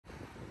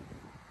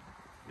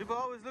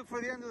always look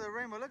for the end of the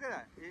rainbow. Look at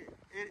that.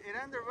 It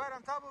ended right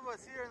on top of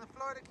us here in the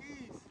Florida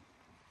Keys.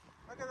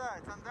 Look at that.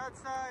 It's on that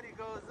side. It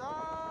goes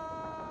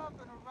up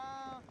and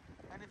around,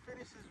 and it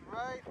finishes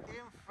right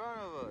in front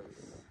of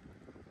us.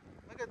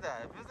 Look at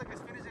that. It feels like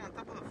it's finishing on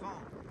top of the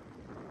phone.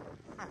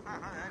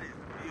 That is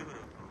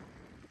beautiful.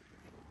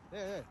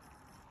 There.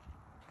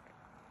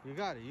 You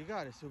got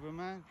it,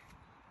 Superman.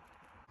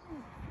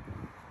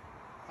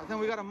 I think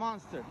we got a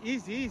monster.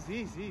 Easy.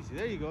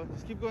 There you go.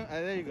 Just keep going.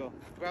 There you go.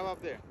 Grab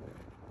up there.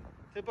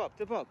 Tip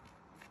up.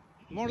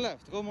 More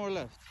left. Go more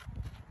left.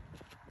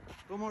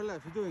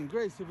 You're doing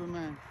great,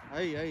 Superman.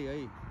 Ahí.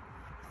 It's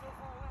so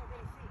far away, I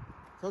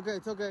can't see.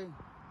 It's okay.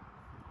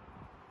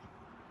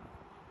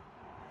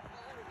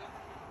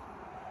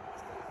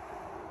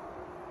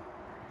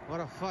 What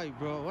a fight,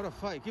 bro. What a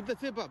fight. Keep the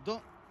tip up.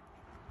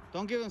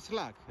 Don't give him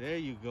slack. There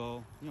you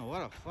go. You know,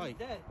 what a fight.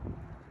 He's dead.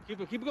 Keep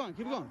going.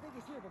 I don't think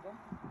he's here, bro.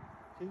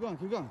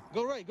 Keep going.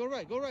 Go right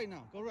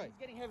now. Go right. He's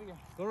getting heavier.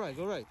 Go right.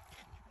 Go right.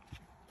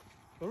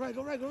 You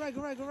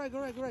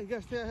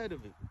gotta stay ahead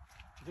of it.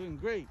 You're doing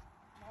great.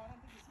 No, I don't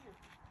think he's here.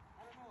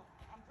 I don't know.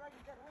 I'm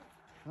dragging that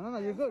away. No,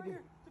 you're good.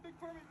 It's a big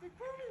permit.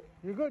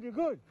 You're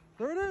good.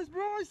 There it is,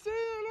 bro. I see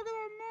it. Look at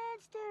that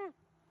monster.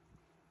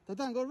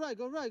 Tatan, go right.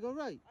 I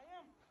am.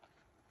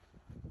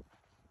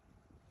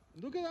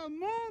 Look at that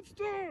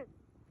monster.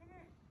 Come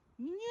here.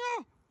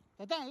 Yeah.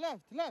 Tatan,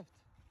 left.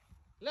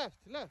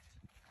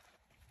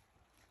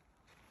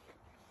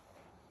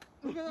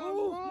 Look at that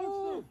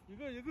monster.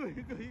 You're good.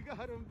 You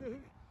got him,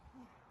 dude.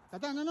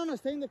 Tatan, no.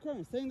 Stay in the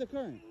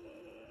current.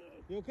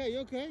 You okay?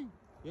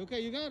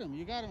 You got him.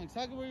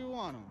 Exactly where you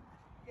want him.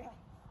 Yeah.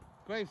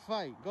 Great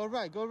fight. Go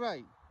right.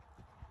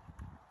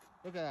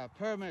 Look at that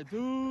permit,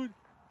 dude.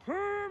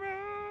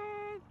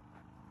 Permit.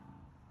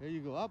 There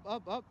you go.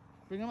 Up.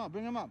 Bring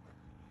him up.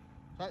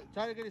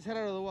 Try to get his head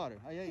out of the water.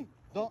 Ay.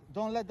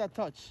 Don't let that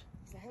touch.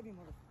 He's a heavy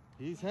motherfucker.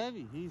 He's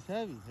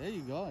heavy. There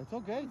you go. It's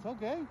okay.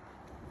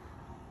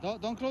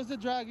 Don't close the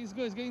drag. He's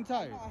good. He's getting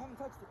tired. No, I haven't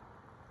touched it.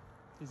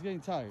 He's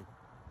getting tired.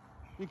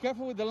 Be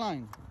careful with the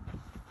line.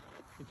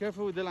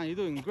 You're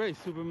doing great,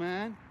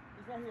 Superman.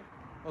 He's right here.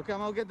 Okay, I'm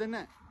gonna get the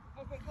net.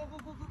 Okay, go.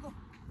 Look at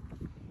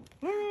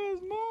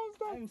this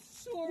monster. I'm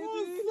sorry,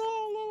 One dude.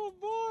 small little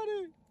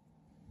body.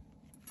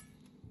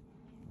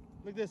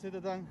 Look this,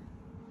 Tatan.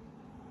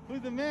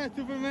 Who's the man,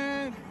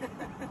 Superman?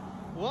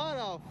 What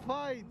a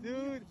fight,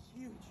 dude.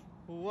 Huge.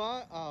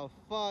 What a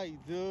fight,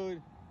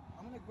 dude.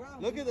 I'm on the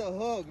ground. Look at the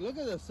hook. Look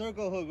at the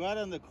circle hook right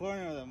on the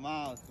corner of the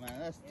mouth, man.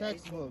 That's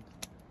textbook.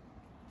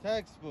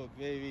 Textbook,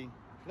 baby.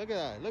 Look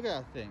at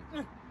that thing.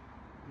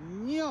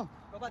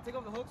 Go back, take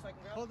off the hook so I can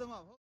grab it. Hold them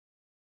up.